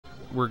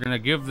we're gonna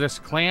give this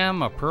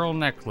clam a pearl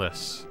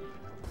necklace.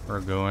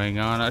 We're going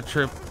on a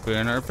trip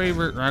in our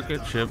favorite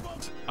rocket ship.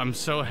 I'm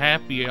so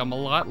happy I'm a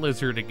lot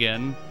lizard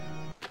again.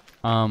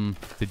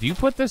 Did you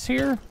put this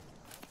here?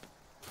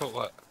 Put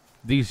what?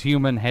 These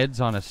human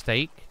heads on a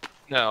stake?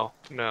 No,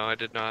 I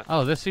did not.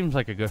 Oh, this seems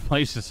like a good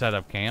place to set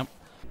up camp.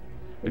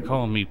 They're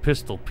calling me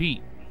Pistol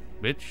Pete,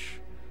 bitch.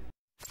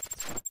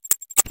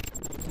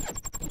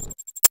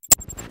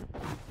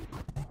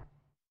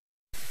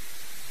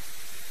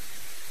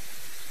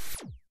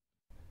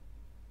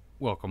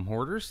 Welcome,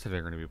 Hoarders. Today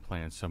we're going to be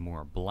playing some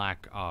more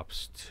Black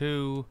Ops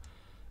 2.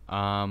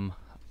 Oh,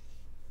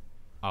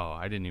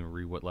 I didn't even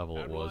read what level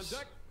it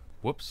was.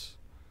 Whoops.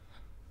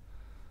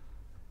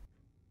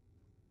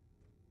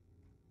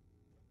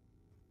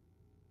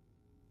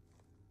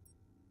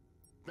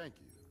 Thank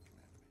you,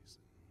 Commander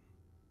Mason.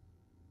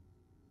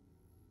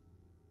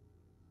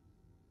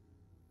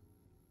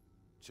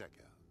 Check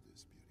out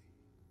this beauty.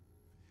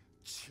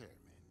 Chairman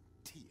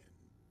Tian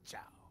Zhao.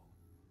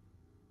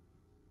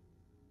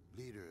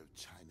 Leader of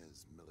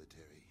China's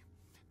military.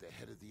 The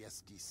head of the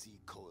SDC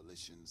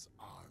Coalition's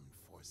armed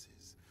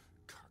forces.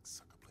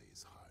 Cocksucker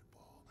plays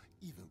hardball,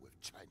 even with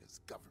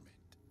China's government.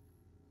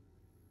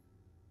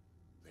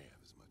 They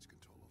have as much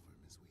control over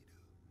him as we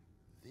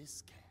do.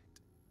 This cat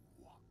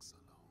walks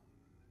alone.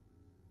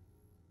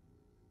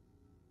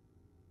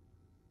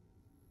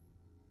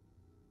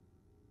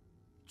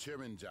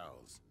 Chairman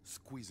Zhao's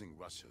squeezing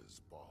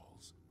Russia's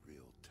balls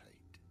real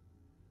tight,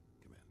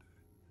 Commander.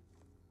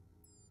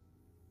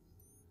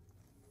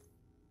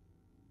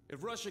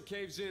 If Russia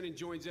caves in and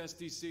joins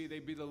SDC,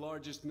 they'd be the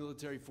largest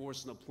military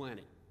force on the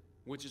planet,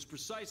 which is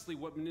precisely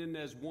what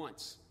Menendez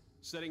wants,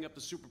 setting up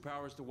the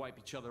superpowers to wipe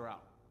each other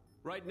out.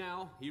 Right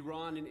now,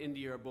 Iran and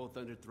India are both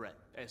under threat.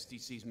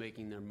 SDC's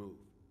making their move.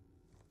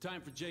 Time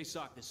for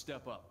JSOC to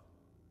step up.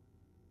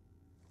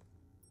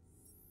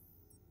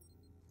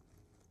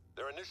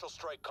 Their initial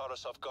strike caught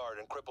us off guard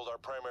and crippled our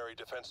primary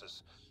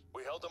defenses.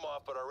 We held them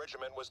off, but our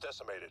regiment was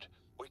decimated.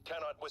 We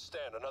cannot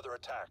withstand another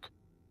attack.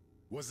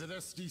 Was it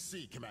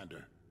SDC,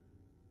 Commander?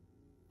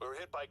 We were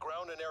hit by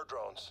ground and air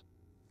drones.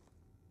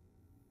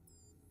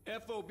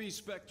 FOB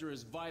Spectre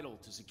is vital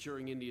to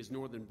securing India's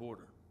northern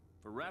border.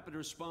 For rapid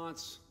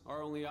response,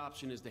 our only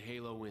option is to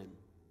halo in.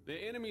 The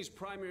enemy's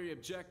primary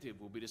objective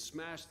will be to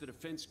smash the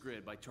defense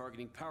grid by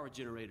targeting power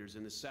generators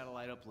and the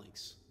satellite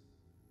uplinks.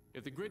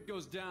 If the grid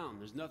goes down,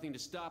 there's nothing to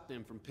stop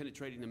them from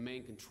penetrating the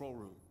main control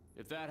room.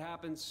 If that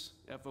happens,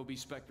 FOB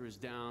Spectre is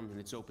down and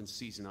it's open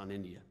season on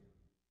India.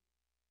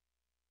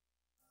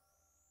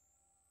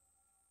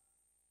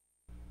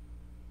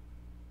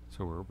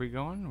 So where are we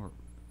going?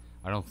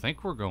 I don't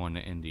think we're going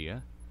to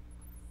India.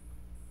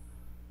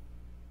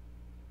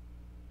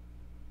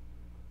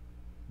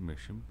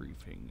 Mission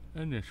briefing.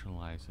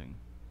 Initializing.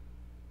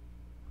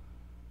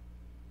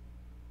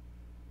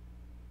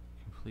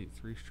 Complete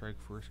 3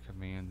 Strike Force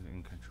command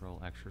and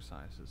control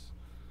exercises.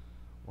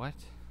 What?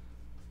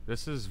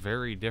 This is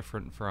very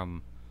different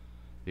from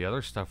the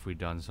other stuff we've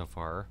done so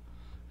far.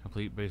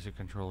 Complete basic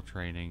control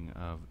training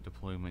of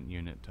deployment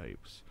unit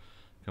types.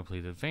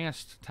 Complete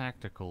advanced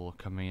tactical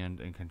command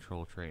and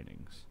control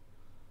trainings.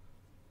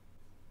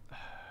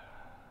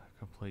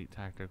 Complete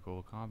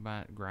tactical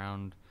combat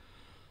ground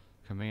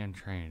command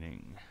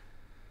training.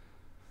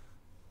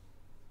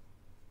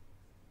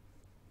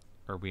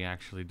 Are we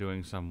actually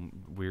doing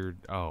some weird...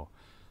 Oh,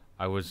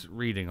 I was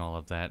reading all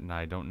of that and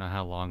I don't know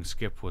how long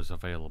skip was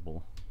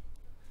available.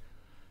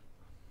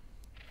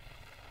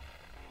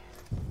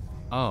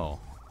 Oh,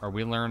 are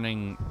we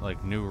learning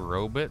like new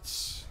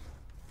robots?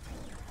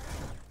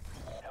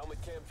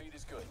 Helmet cam feed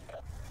is good.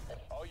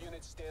 All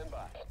units stand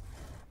by.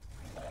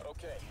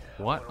 Okay.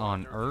 What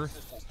on earth?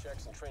 Systems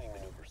checks and training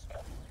maneuvers.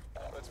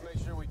 Let's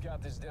make sure we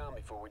got this down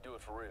before we do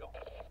it for real.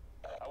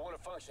 I want a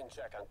function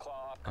check on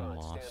claw I'm opcon.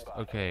 lost. Stand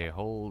by. Okay,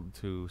 hold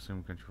to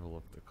assume control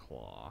of the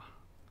claw.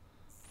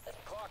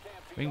 Claw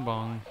cam feed Bing on.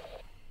 bong.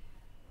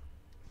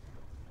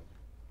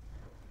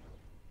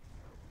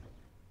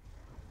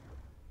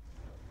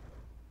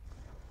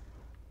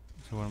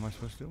 So what am I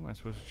supposed to do? Am I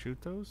supposed to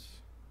shoot those?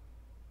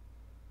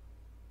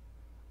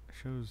 It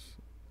shows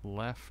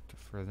left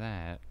for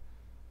that.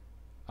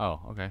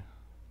 Oh, okay.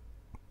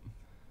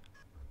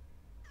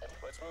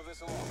 Let's move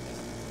this along.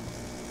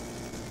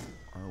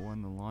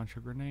 R1 to launch a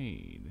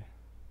grenade.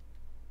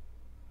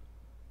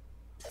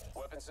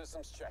 Weapon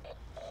systems check.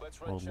 Let's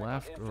run Hold check on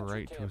left or infantry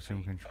right to cam assume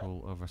feed.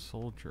 control of a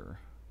soldier.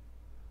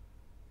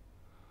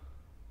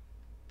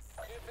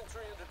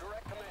 Infantry under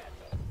direct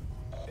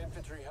command.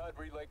 Infantry HUD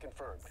relay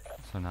confirmed.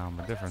 So now I'm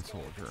a different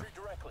Tasking soldier. infantry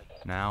directly.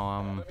 Now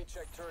I'm Let me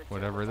check turret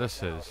whatever camera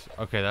this right now. is.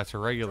 Okay, that's a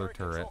regular Turret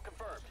turret. control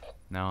confirmed.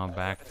 Now I'm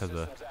back to Weapon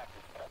the systems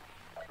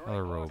active.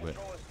 other Direct launch robot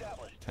control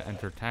established. to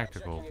enter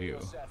tactical Checking view.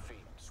 AO sat feed.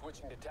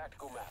 Switching to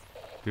tactical map.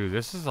 Dude,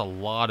 this is a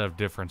lot of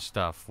different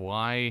stuff.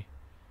 Why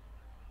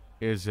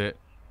is it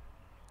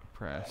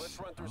press? Let's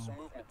run through some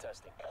movement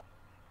testing.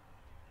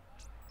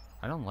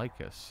 I don't like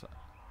this.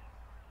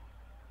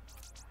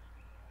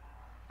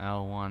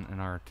 L1 and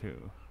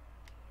R2.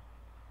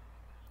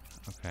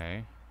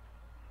 Okay.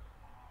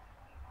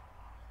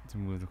 To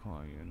move the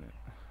claw unit.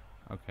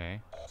 Okay.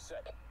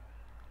 Set.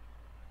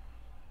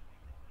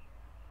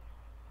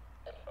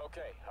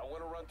 Okay, I want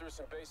to run through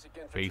some basic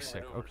infantry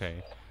Basic. maneuvers.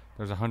 Okay.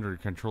 There's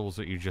 100 controls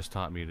that you just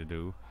taught me to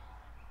do.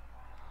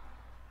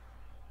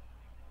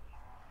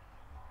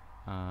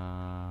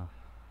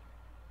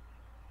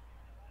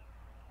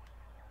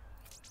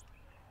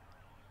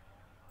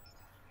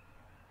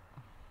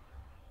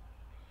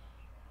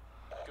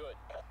 Good.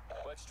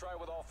 Let's try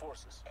with all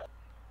forces.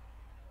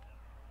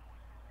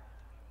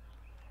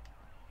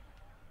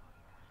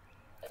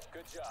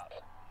 Good job.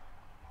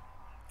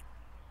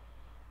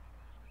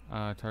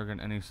 Target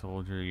any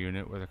soldier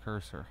unit with a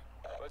cursor.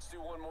 Let's do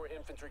one more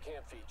infantry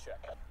camp feed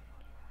check.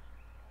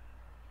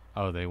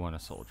 Oh, they want a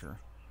soldier.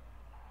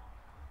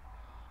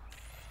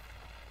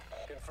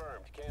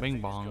 Confirmed. Camp Bing feed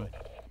is bong. good.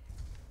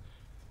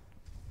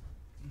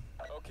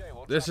 Okay,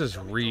 we'll This drop is the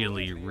dummy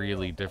really, drones in the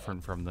really AO.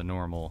 different from the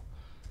normal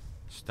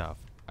stuff.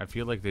 I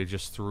feel like they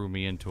just threw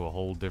me into a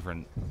whole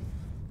different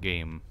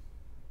game.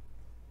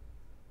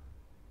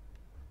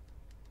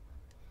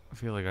 I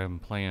feel like I'm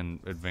playing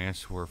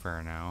Advanced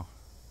Warfare now.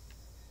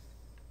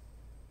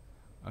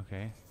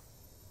 Okay.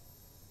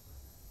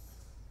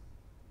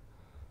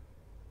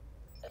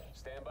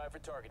 Stand by for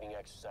targeting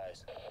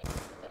exercise.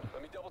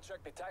 Let me double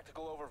check the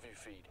tactical overview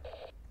feed.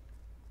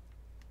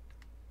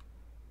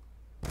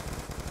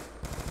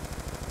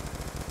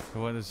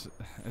 So what is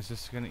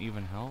this gonna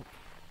even help?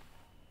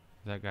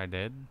 Is that guy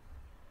dead?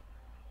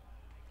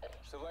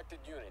 Selected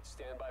units,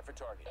 stand by for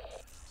target.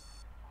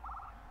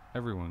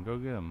 Everyone, go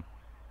get him.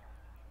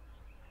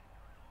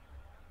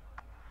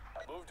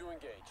 Move to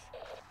engage.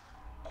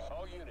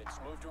 All units,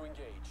 move to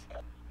engage.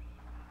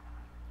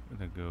 I'm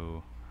gonna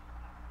go.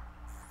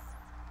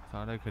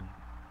 Thought I could.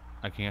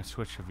 I can't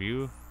switch a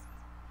view.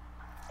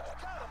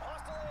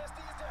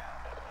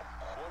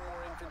 One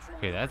more infantry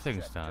Okay, that maneuvers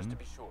thing's check, done. just to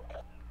be sure.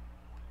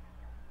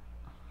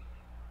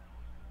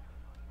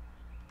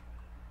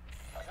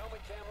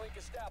 Helmet cam link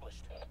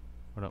established.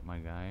 What up, my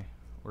guy?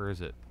 Where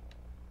is it?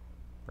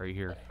 Right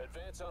here.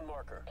 Advance on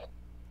marker.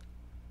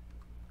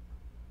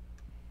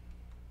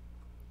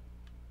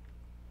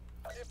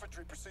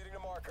 Infantry proceeding to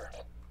marker.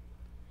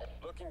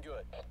 Looking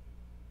good.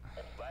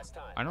 Last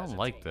time. I as don't a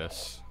like team.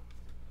 this.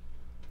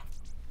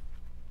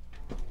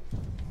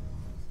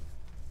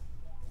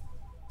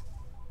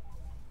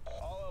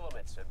 All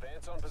elements,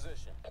 advance on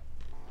position.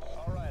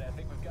 All right, I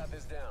think we've got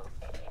this down.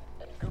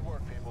 Good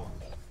work, people.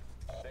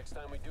 Next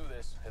time we do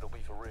this, it'll be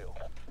for real.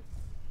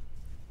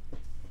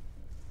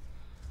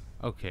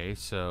 Okay,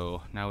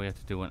 so now we have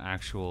to do an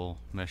actual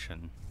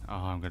mission. Oh,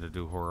 I'm gonna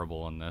do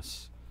horrible in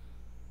this.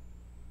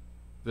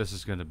 This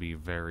is gonna be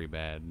very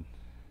bad.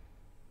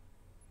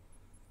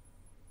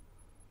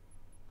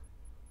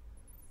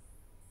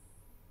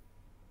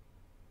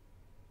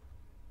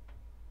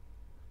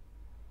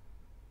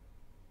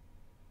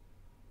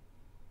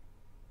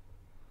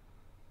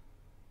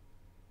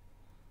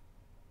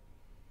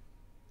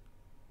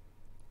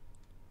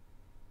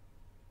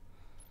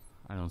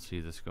 I don't see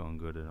this going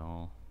good at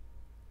all.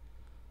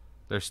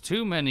 There's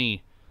too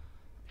many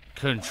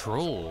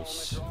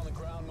controls. Elements are on the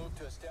ground, move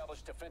to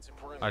establish defensive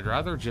perimeter. I'd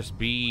rather just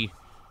be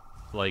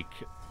like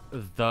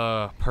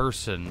the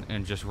person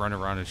and just run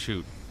around and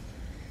shoot.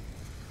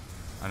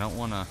 I don't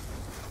want to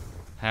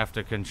have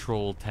to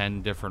control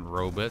 10 different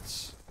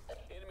robots.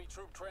 Enemy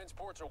troop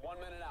transports are 1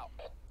 minute out.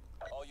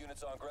 All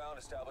units on ground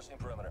establishing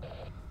perimeter.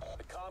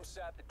 The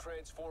ComSat, the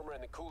transformer,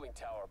 and the cooling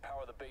tower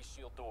power the base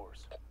shield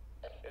doors.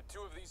 If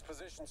two of these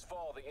positions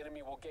fall, the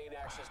enemy will gain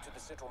access to the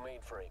central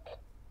mainframe.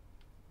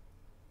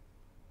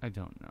 I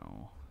don't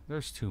know.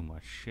 There's too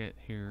much shit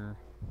here.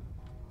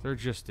 There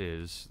just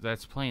is.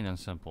 That's plain and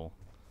simple.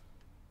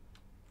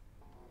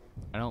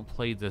 I don't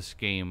play this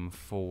game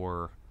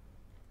for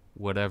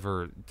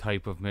whatever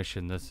type of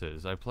mission this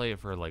is. I play it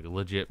for like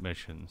legit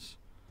missions.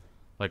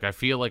 Like I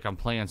feel like I'm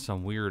playing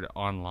some weird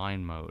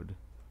online mode.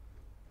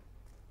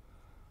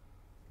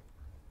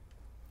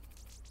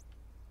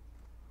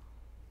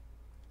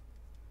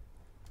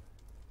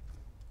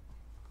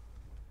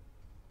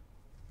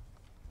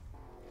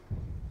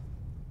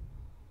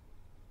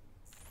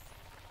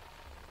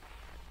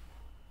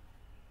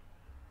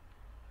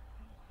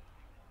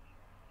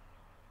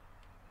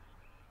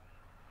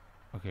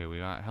 Okay, we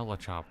got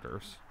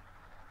helicopters.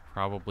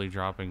 Probably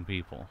dropping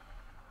people.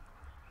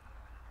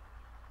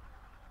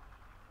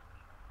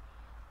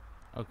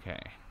 Okay.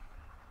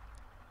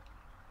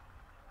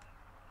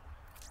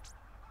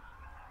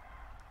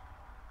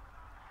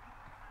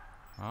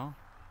 Well,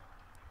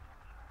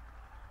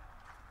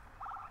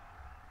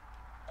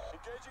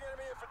 Engaging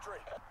enemy infantry.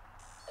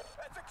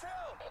 That's a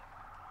kill!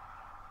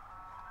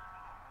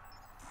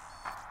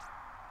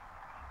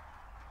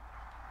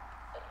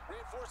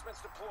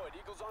 Reinforcements deployed.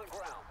 Eagles on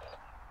ground.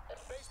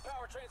 Base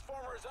power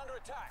transformer is under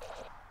attack.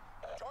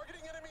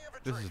 Targeting enemy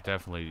infantry. this is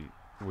definitely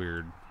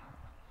weird.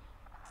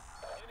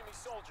 Enemy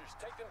soldiers,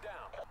 take them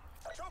down.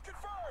 Kill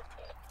confirmed.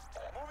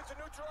 Moving to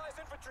neutralize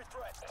infantry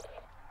threat.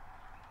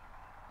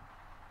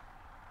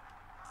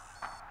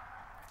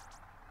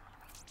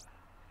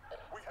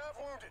 We have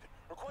wounded.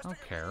 Requesting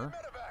Don't care.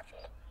 medevac.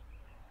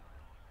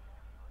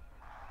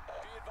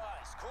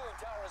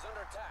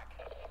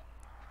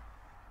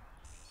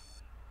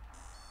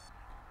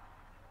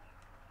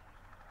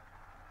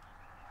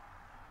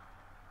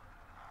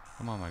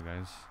 Come on, my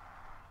guys.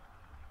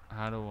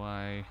 How do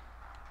I...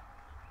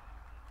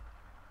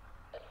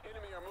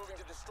 Enemy are moving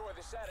to destroy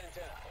the SAT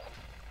antenna.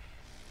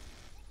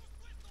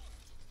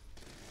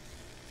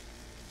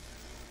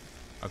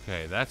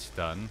 Okay, that's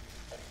done.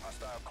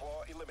 Hostile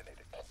claw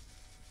eliminated.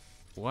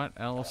 What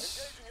else?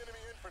 Engaging enemy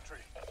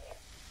infantry.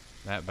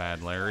 That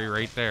bad, Larry,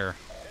 right there.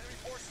 Enemy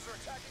forces are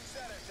attacking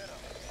SAT antenna.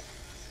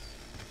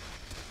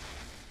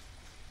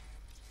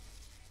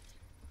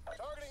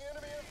 Targeting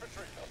enemy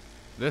infantry.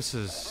 This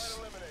is...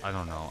 I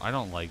don't know. I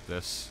don't like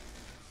this.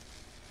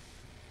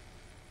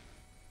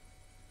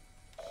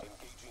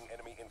 Engaging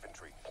enemy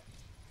infantry.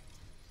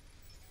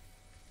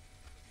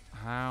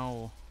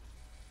 How...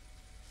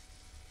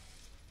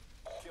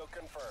 Kill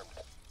confirmed.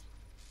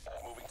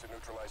 Moving to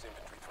neutralize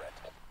infantry threat.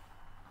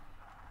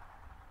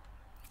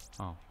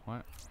 Oh,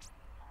 what?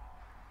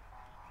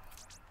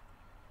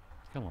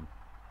 Kill him.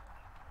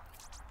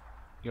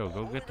 Yo,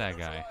 go get that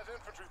guy. Neutralize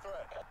infantry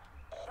threat.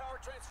 Power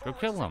Go transformer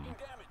kill is him, taking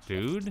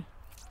damage. dude.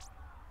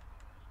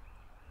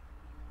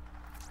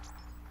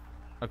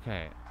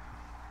 Okay.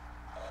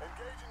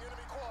 Engaging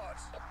enemy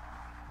quads.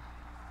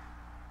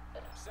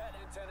 SAT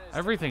antenna is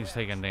Everything's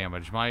taking taking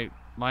damage.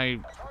 My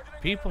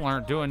people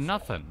aren't doing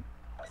nothing.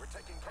 We're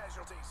taking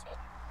casualties.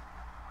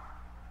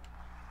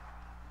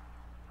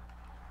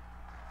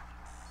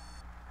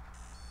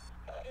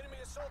 enemy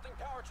assaulting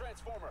power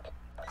transformer.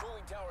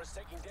 Cooling tower is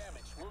taking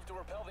damage. Move to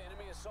repel the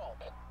enemy assault.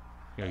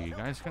 Yo, you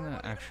guys gonna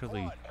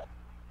actually...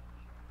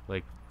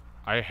 Like,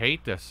 I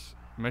hate this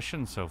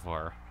mission so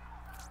far.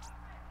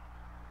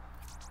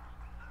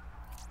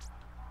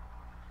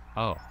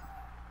 Oh.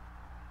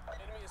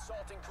 Enemy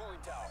assaulting cooling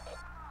tower.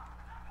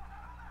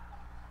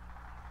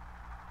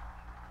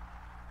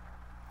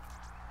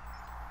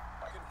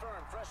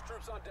 Confirmed. Fresh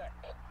troops on deck.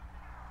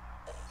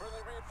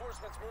 Friendly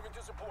reinforcements moving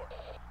to support.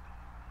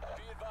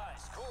 Be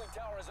advised, cooling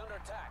tower is under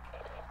attack.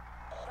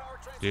 Power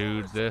transformer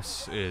Dude, is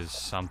this taking damage. is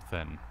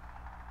something.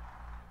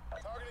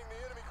 Targeting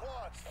the enemy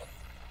quads.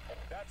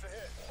 That's a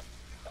hit.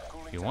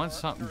 Cooling You tower want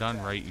something under done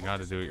attack. right, you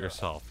gotta do it Zero.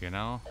 yourself, you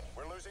know?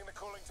 We're losing the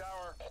cooling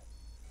tower.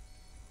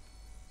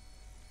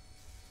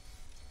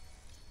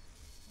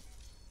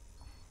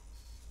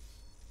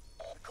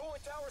 The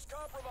cooling tower is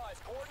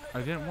compromised. Coordinate I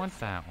didn't defense. want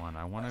that one.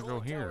 I want to go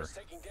Cooling tower here. is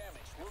taking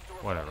damage. Move to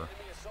repel Whatever.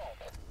 enemy assault.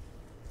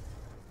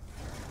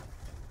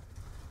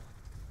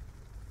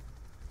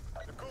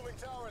 The cooling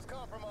tower is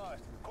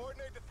compromised.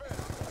 Coordinate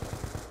defense.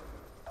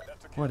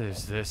 That's a kill. What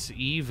is this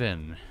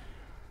even?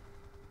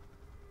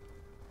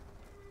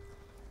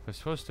 It's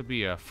supposed to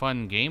be a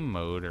fun game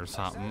mode or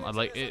something.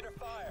 Like it.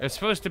 It's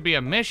supposed to be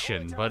a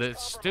mission, but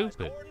it's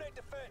stupid. Coordinate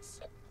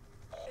defense.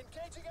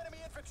 Engaging enemy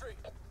infantry.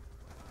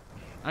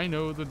 I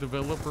know the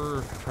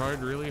developer tried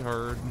really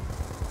hard.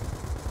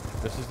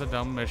 This is a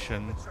dumb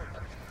mission. Cooling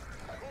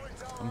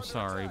tower I'm under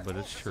sorry, attack. but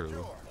it's Hold true.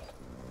 secure.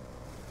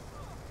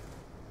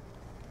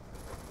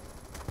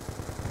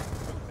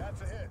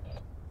 That's a hit.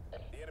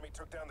 The enemy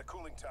took down the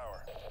cooling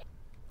tower.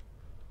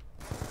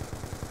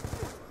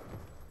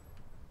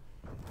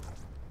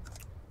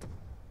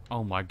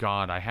 Oh my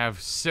god, I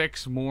have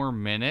 6 more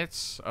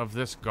minutes of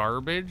this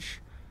garbage?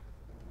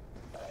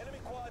 Enemy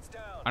quads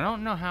down. I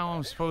don't know how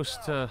I'm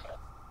supposed to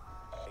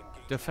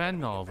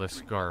defend all this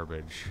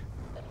garbage.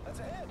 That's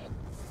a hit.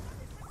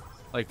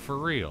 Like, for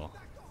real.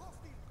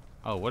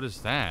 Oh, what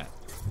is that?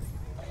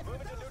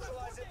 Moving to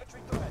neutralize infantry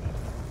threat.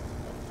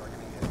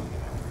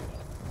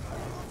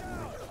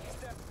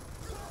 Step.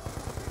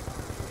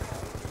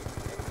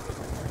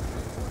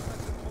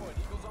 Deployed.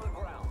 Eagles on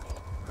ground.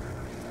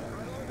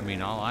 I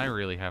mean, all I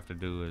really have to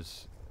do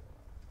is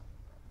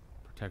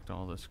protect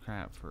all this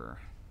crap for...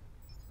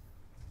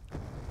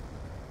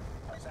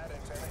 SAT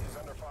antenna is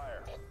under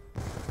fire.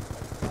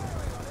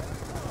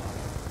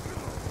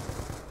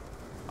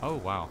 Oh,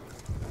 wow.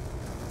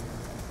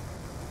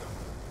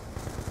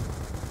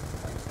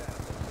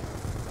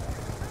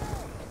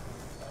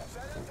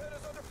 SAT antenna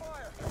is under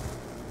fire.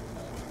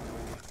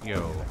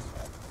 Yo.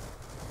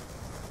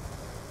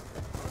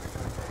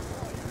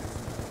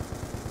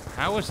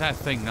 How is that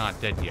thing not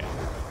dead yet?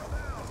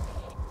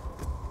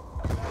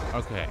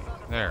 Okay,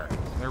 there.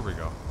 There we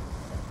go.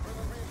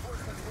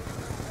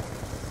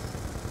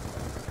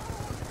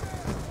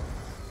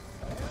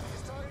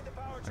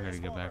 I gotta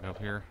get back up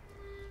here.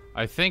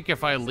 I think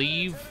if I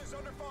leave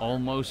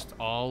almost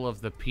all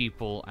of the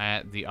people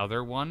at the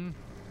other one...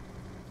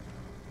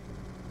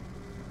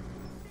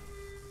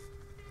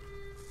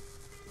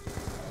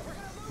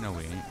 No,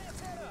 we ain't.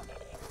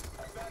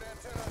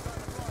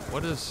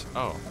 What is...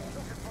 Oh.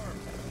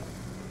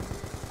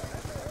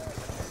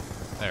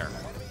 There.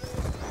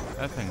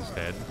 That thing's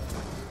dead.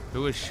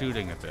 Who is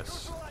shooting at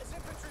this?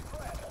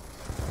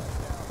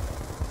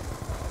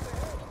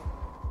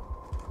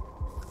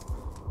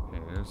 Okay,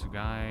 there's a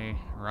guy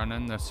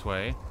running this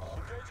way.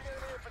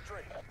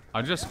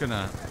 I'm just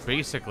gonna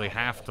basically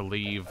have to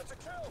leave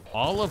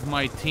all of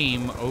my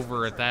team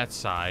over at that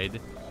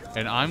side,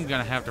 and I'm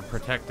gonna have to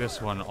protect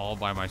this one all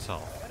by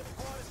myself.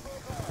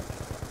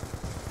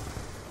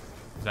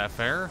 Is that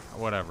fair?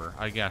 Whatever,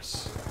 I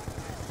guess.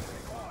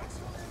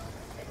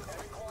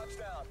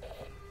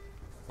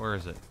 Where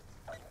is it?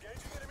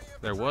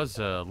 There was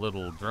a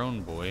little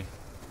drone boy.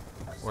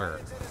 Where?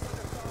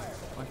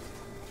 What?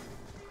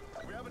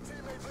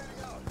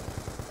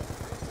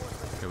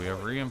 Okay, we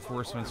have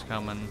reinforcements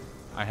coming.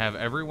 I have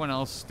everyone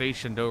else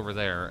stationed over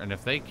there, and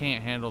if they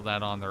can't handle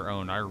that on their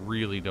own, I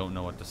really don't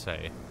know what to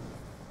say.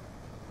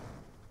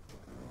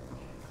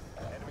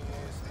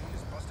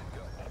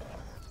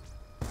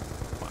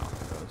 Wow,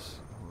 that was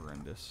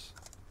horrendous.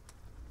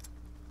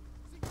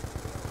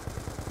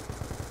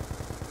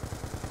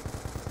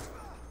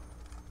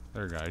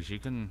 There, guys, you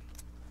can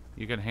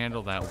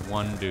handle that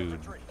one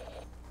dude.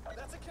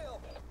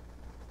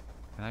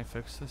 Can I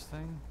fix this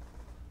thing?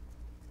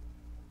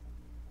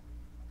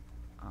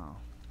 Oh.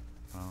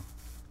 Well.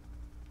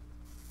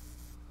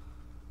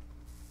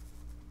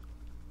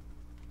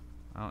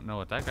 I don't know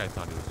what that guy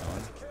thought he was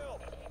doing.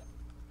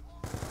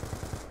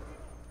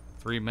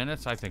 3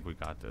 minutes? I think we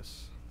got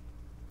this.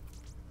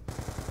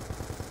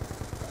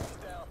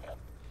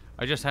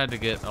 I just had to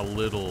get a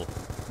little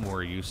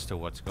more used to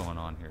what's going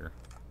on here.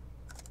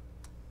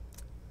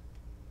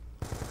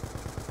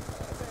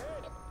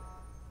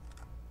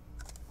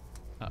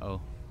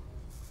 Uh-oh.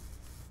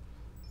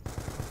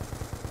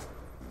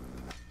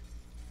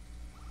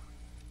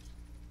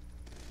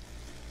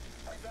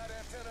 That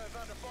antenna is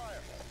under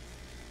fire.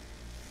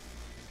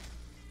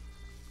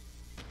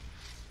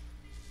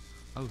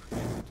 Oh, shit.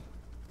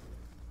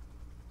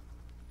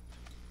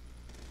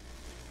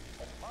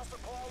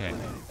 Okay.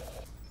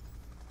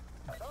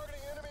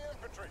 Targeting enemy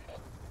infantry.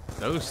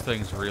 Those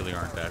things really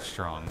aren't that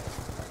strong.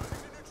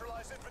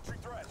 Neutralize infantry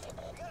threat.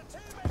 We got a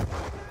teammate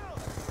right now.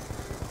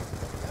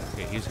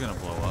 Okay, he's gonna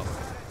blow up.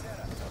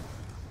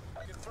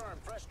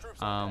 Confirmed. Fresh troops.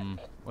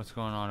 What's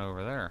going on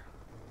over there?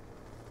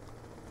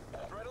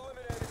 Threat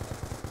eliminated.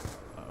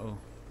 Uh-oh.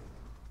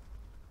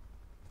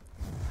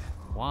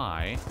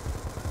 Why?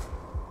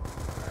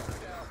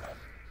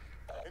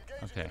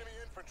 Okay. Enemy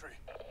infantry.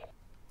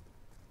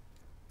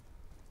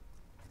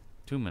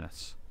 2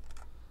 minutes.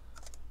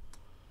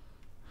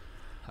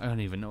 I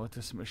don't even know what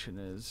this mission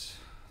is.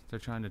 They're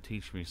trying to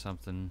teach me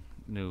something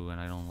new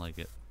and I don't like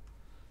it.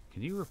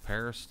 Can you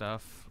repair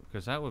stuff?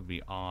 Because that would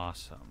be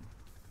awesome.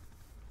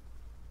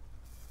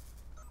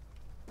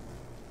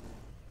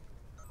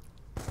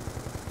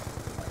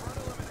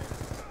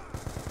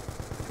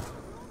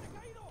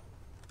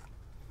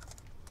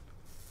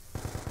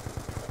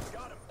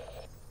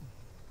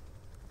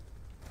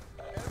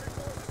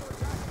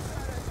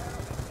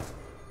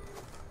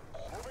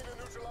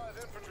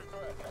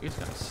 He's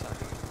gonna suck.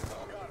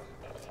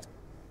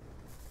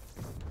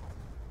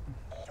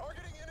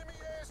 Targeting enemy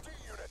ASD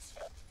units.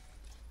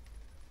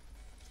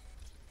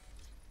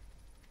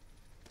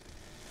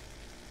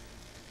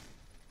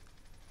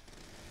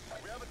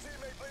 We have a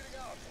teammate bleeding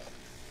out.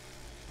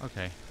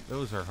 Okay,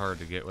 those are hard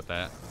to get with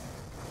that.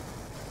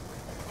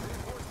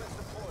 Reinforcements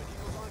deployed.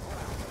 Eagles on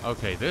ground.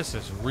 Okay, this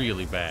is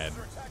really bad.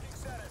 They're attacking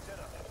SAT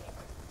antenna.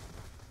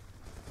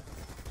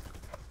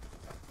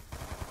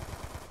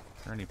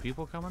 Are there any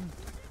people coming?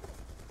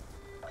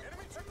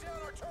 Enemy took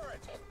down our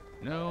turret.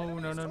 No,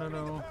 no, no, no,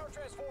 no. Power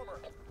transformer.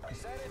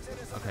 SAT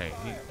antenna's under Okay,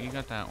 fire. he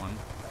got that one.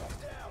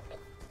 Down.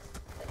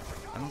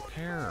 I don't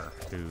care,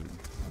 dude.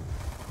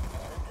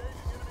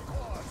 Engaging enemy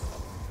quads.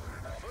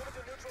 Moving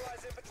to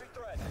neutralize infantry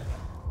threat.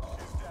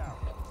 He's down.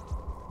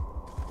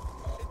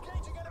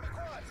 Engaging enemy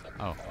quads.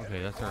 Oh, okay,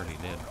 that's already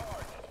dead.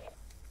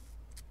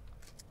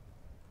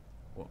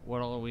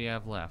 What all do we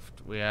have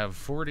left? We have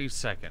 40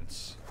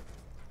 seconds.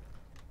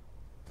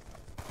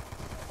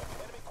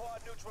 Enemy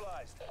quad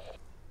neutralized.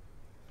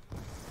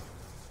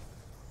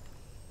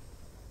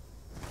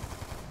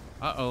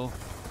 Uh-oh.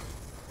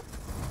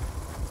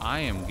 I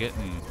am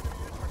getting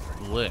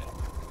lit.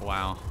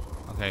 Wow.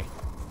 Okay.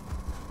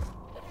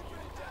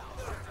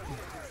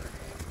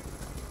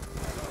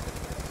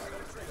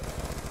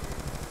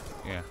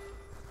 Yeah.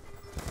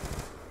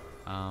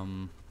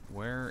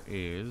 Where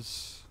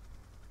is...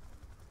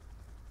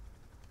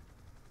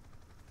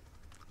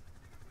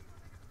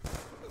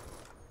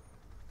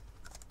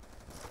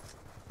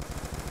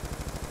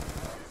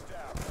 He's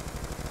down.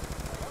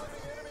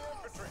 Targeting enemy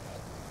infantry.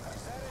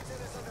 SAT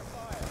antenna's under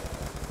fire.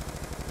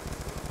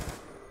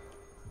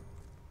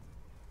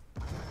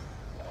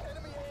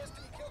 Enemy ASD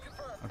kill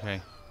confirmed. Okay,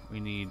 we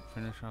need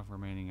finish off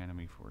remaining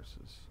enemy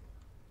forces.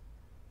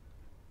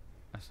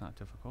 That's not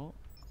difficult,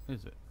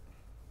 is it?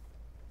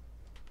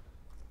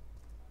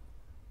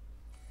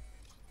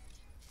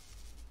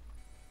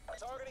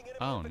 Targeting enemy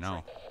Oh infantry.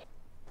 no.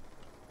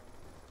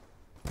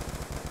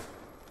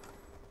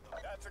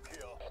 That's a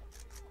kill.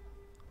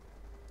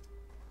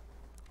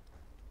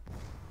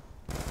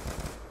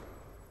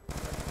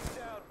 He's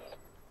down.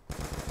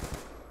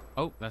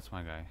 Oh, that's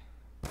my guy.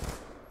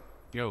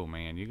 Yo,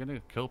 man, you gonna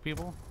kill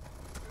people?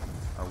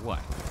 Or what?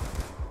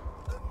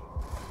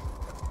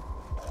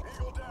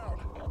 Eagle down.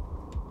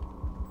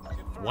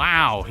 Confirmed.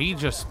 Wow, he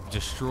just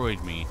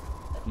destroyed me.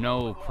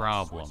 No Switching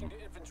problem.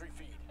 to infantry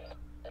feed.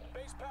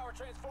 Base power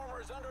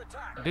transformer is under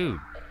attack. Dude, Enemy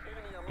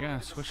are moving yeah,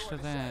 to switch destroy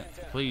to the SAT that,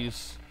 antenna.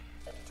 please.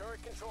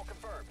 Turret control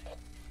confirmed.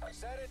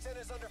 SAT antenna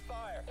is under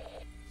fire.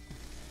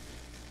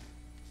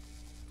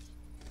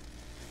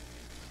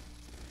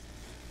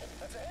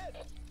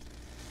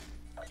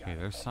 Okay,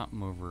 there's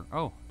something over.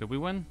 Oh, did we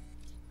win?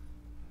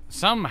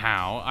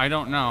 Somehow, I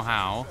don't know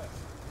how.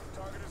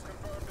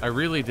 I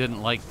really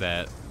didn't like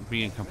that,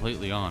 being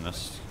completely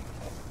honest.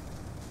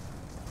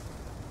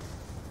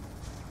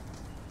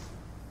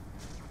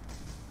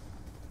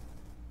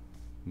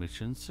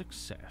 Mission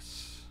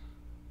success.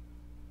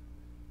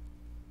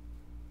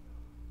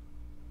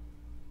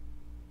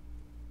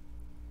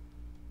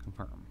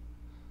 Confirm.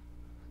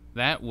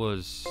 That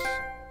was,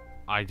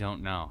 I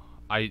don't know.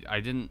 I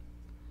didn't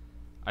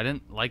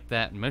like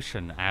that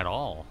mission at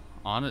all.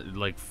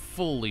 Like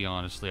fully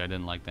honestly, I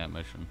didn't like that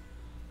mission.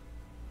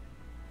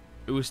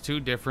 It was too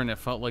different. It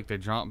felt like they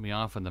dropped me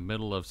off in the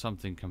middle of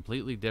something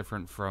completely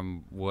different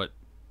from what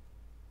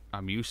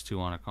I'm used to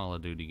on a Call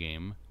of Duty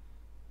game.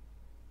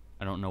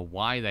 I don't know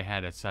why they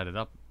had it set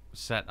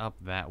up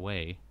that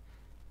way.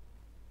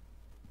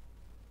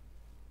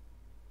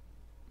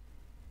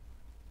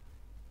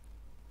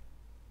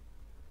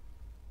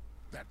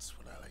 That's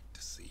what I like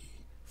to see.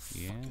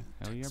 Yeah, Fucking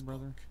hell yeah, textbook.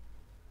 brother.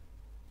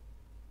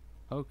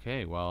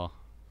 Okay, well,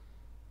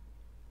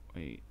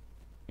 wait.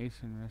 Ace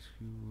and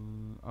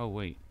Rescue. Oh,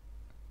 wait.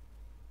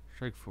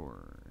 Strike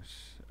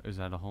Force. Is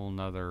that a whole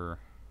nother?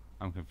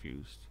 I'm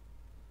confused.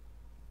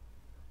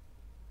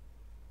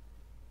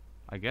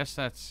 I guess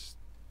that's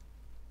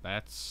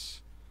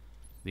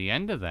the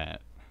end of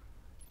that.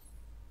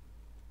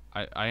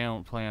 I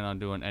don't plan on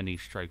doing any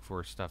Strike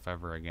Force stuff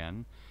ever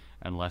again,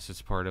 unless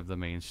it's part of the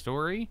main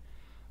story.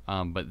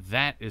 But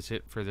that is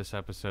it for this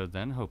episode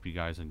then. Hope you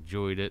guys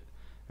enjoyed it,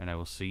 and I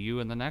will see you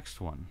in the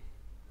next one.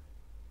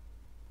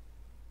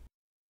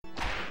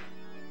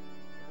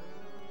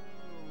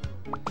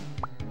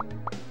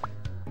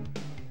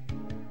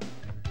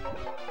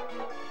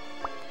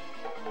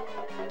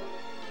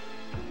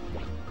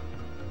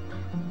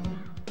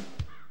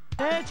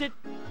 That's it.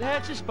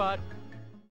 That's the spot.